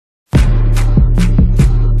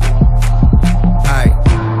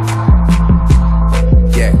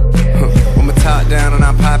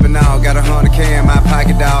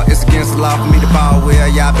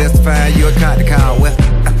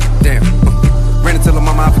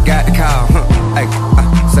got the call. Hey,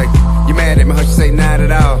 say, you mad at me, huh? She say not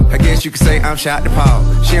at all. I guess you could say I'm shot to Paul.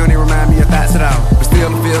 She don't even remind me of thoughts at all. But still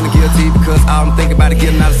I'm feeling guilty because all I'm thinking about is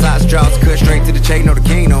getting out of side straws. Cut straight to the chain, no the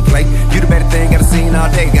king don't play. You the better thing, got a scene all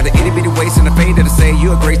day. Got an itty bitty waist and a fade that'll say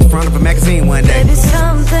you a grace the front of a magazine one day. Baby,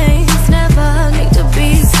 some things never need to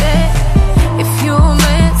be said. If you a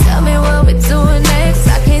man, tell me what we're doing